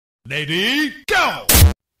Lady, go!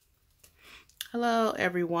 Hello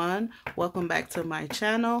everyone, welcome back to my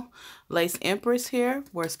channel. Lace Empress here,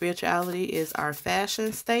 where spirituality is our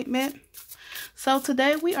fashion statement. So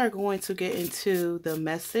today we are going to get into the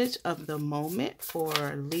message of the moment for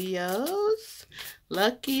Leos.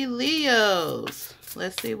 Lucky Leos.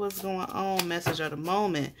 Let's see what's going on. Message of the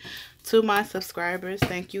moment. To my subscribers,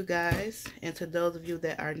 thank you guys. And to those of you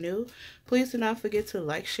that are new, please do not forget to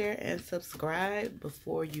like, share, and subscribe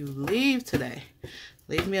before you leave today.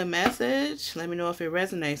 Leave me a message. Let me know if it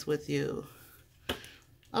resonates with you.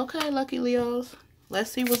 Okay, Lucky Leos.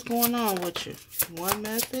 Let's see what's going on with you. One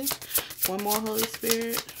message. One more, Holy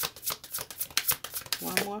Spirit.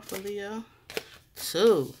 One more for Leo.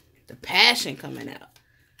 Two. The passion coming out.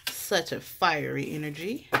 Such a fiery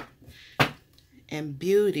energy. And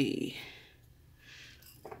beauty.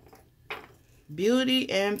 Beauty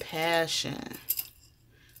and passion.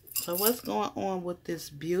 So what's going on with this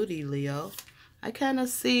beauty, Leo? I kind of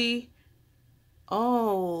see,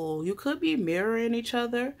 oh, you could be mirroring each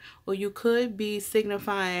other, or you could be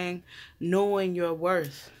signifying knowing your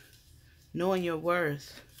worth. Knowing your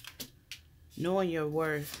worth. Knowing your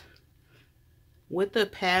worth. With the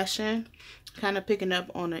passion, kind of picking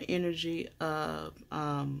up on the energy of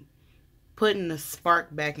putting the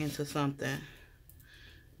spark back into something.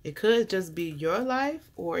 It could just be your life,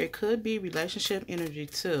 or it could be relationship energy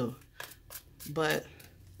too. But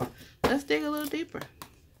let's dig a little deeper.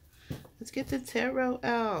 Let's get the tarot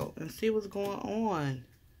out and see what's going on.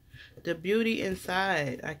 The beauty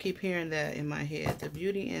inside. I keep hearing that in my head. The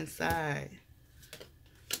beauty inside.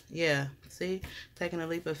 Yeah, see? Taking a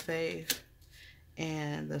leap of faith.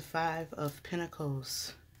 And the Five of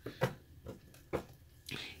Pentacles.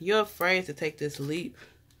 You're afraid to take this leap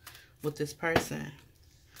with this person.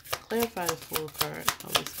 Clarify the Fool card,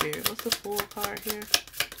 Holy Spirit. What's the Fool card here?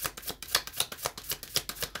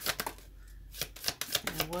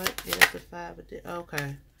 And what is the Five of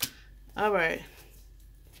Okay. Alright.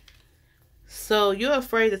 So you're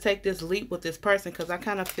afraid to take this leap with this person because I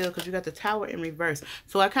kind of feel, because you got the Tower in reverse.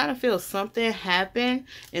 So I kind of feel something happened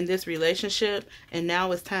in this relationship and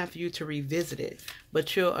now it's time for you to revisit it.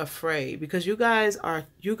 But you're afraid because you guys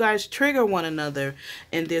trigger one another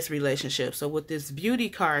in this relationship. So with this beauty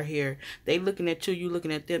card here, they looking at you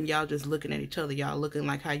looking at them, y'all just looking at each other, y'all looking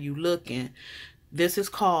like how you looking. This is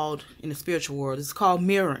called, in the spiritual world, it's called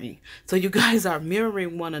mirroring. So you guys are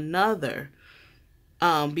mirroring one another.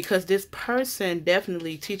 Because this person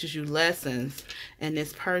definitely teaches you lessons, and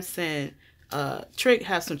this person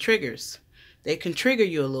has some triggers. They can trigger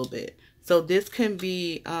you a little bit. So this can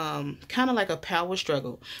be kind of like a power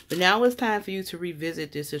struggle. But now it's time for you to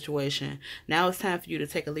revisit this situation. Now it's time for you to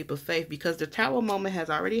take a leap of faith because the Tower moment has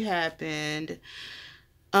already happened.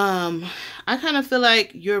 I kind of feel like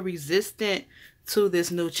you're resistant to this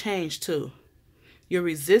new change too. You're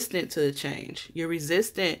resistant to the change. You're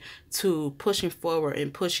resistant to pushing forward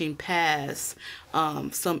and pushing past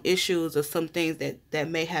some issues or some things that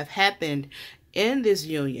may have happened in this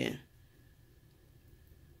union.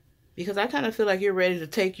 Because I kind of feel like you're ready to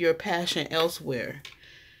take your passion elsewhere.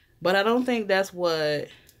 But I don't think that's what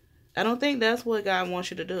God wants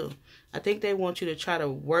you to do. I think they want you to try to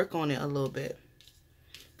work on it a little bit.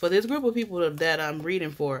 For this group of people that I'm reading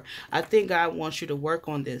for, I think God wants you to work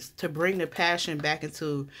on this, to bring the passion back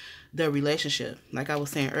into the relationship. Like I was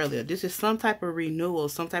saying earlier, this is some type of renewal,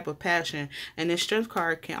 some type of passion. And this Strength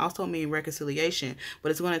card can also mean reconciliation, but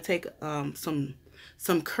it's going to take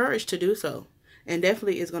some courage to do so. And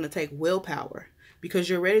definitely it's going to take willpower. Because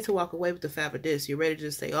you're ready to walk away with the Five of this. You're ready to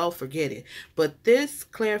just say, oh, forget it. But this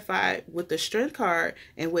clarified with the Strength card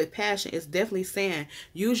and with passion is definitely saying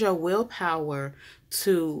use your willpower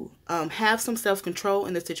to have some self-control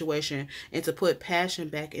in the situation and to put passion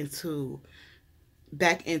back into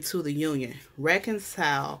the union.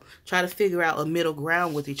 Reconcile. Try to figure out a middle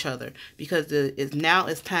ground with each other. Because now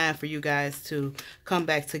it's time for you guys to come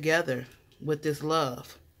back together with this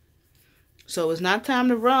love. So it's not time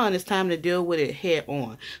to run. It's time to deal with it head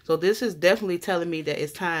on. So this is definitely telling me that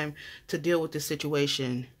it's time to deal with this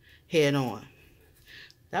situation head on.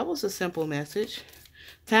 That was a simple message.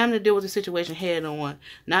 Time to deal with the situation head on.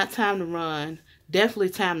 Not time to run. Definitely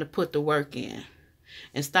time to put the work in.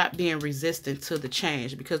 And stop being resistant to the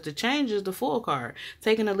change. Because the change is the Fool card.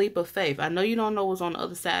 Taking a leap of faith. I know you don't know what's on the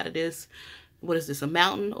other side of this. What is this? A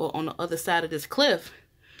mountain? Or on the other side of this cliff.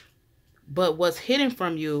 But what's hidden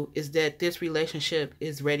from you is that this relationship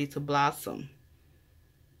is ready to blossom.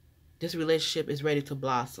 This relationship is ready to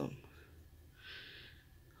blossom.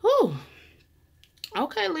 Whew.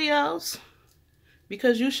 Okay, Leos.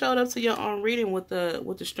 Because you showed up to your own reading with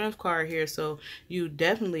the Strength card here. So you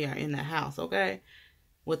definitely are in the house, okay?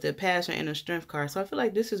 with the passion and the strength card. So I feel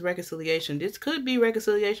like this is reconciliation. This could be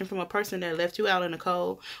reconciliation from a person that left you out in the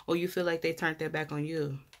cold, or you feel like they turned their back on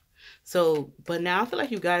you. So, but now I feel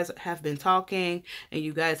like you guys have been talking and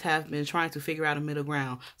you guys have been trying to figure out a middle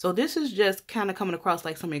ground. So this is just kind of coming across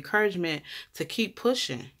like some encouragement to keep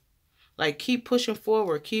pushing. Like, keep pushing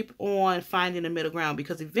forward. Keep on finding the middle ground,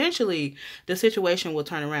 because eventually the situation will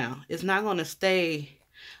turn around. It's not going to stay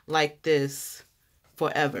like this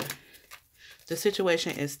forever. The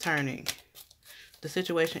situation is turning. The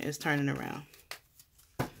situation is turning around.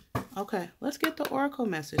 Okay, let's get the oracle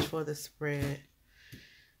message for the spread.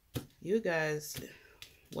 You guys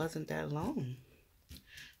wasn't that long.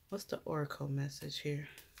 What's the oracle message here?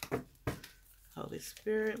 Holy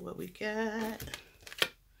Spirit, what we got?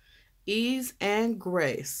 Ease and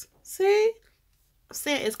grace. See? I'm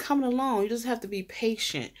saying it's coming along. You just have to be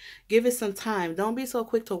patient. Give it some time. Don't be so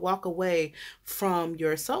quick to walk away from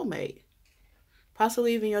your soulmate.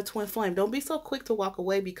 Possibly even your twin flame. Don't be so quick to walk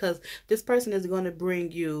away, because this person is going to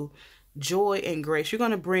bring you joy and grace. You're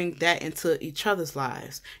going to bring that into each other's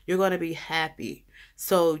lives. You're going to be happy.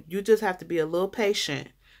 So you just have to be a little patient.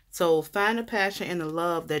 So find the passion and the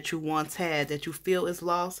love that you once had, that you feel is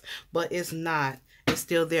lost, but it's not. It's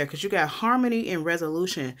still there, because you got harmony and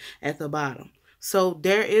resolution at the bottom. So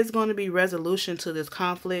there is going to be resolution to this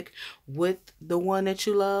conflict with the one that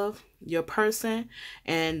you love, your person,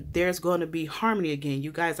 and there's going to be harmony again.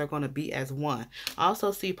 You guys are going to be as one. I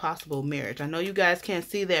also see possible marriage. I know you guys can't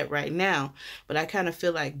see that right now, but I kind of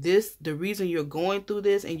feel like this, the reason you're going through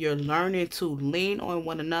this and you're learning to lean on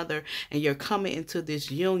one another and you're coming into this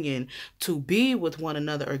union to be with one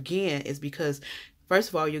another again, is because first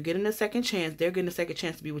of all, you're getting a second chance. They're getting a second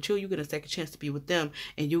chance to be with you. You get a second chance to be with them.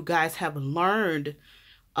 And you guys have learned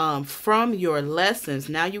from your lessons.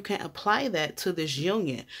 Now you can apply that to this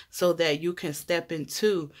union so that you can step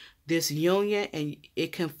into this union and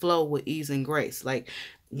it can flow with ease and grace. Like,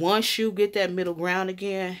 once you get that middle ground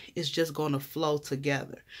again, it's just going to flow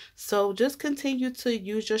together. So just continue to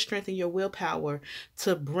use your strength and your willpower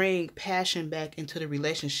to bring passion back into the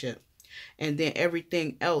relationship. And then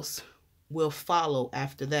everything else will follow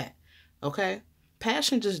after that. Okay?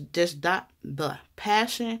 Passion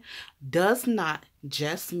passion does not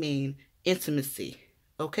just mean intimacy.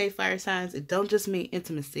 Okay, fire signs, it don't just mean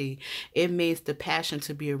intimacy. It means the passion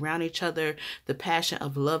to be around each other, the passion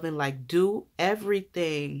of loving. Like, do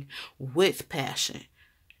everything with passion,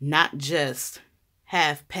 not just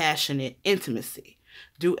have passionate intimacy.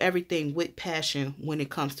 Do everything with passion when it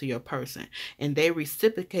comes to your person, and they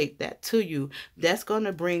reciprocate that to you. That's going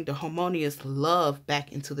to bring the harmonious love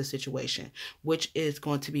back into the situation, which is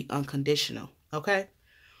going to be unconditional. Okay?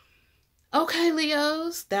 Okay,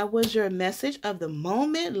 Leos, that was your message of the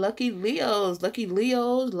moment. Lucky Leos,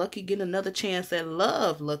 lucky getting another chance at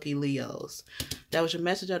love, lucky Leos. That was your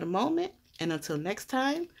message of the moment. And until next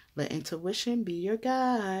time, let intuition be your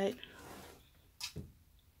guide.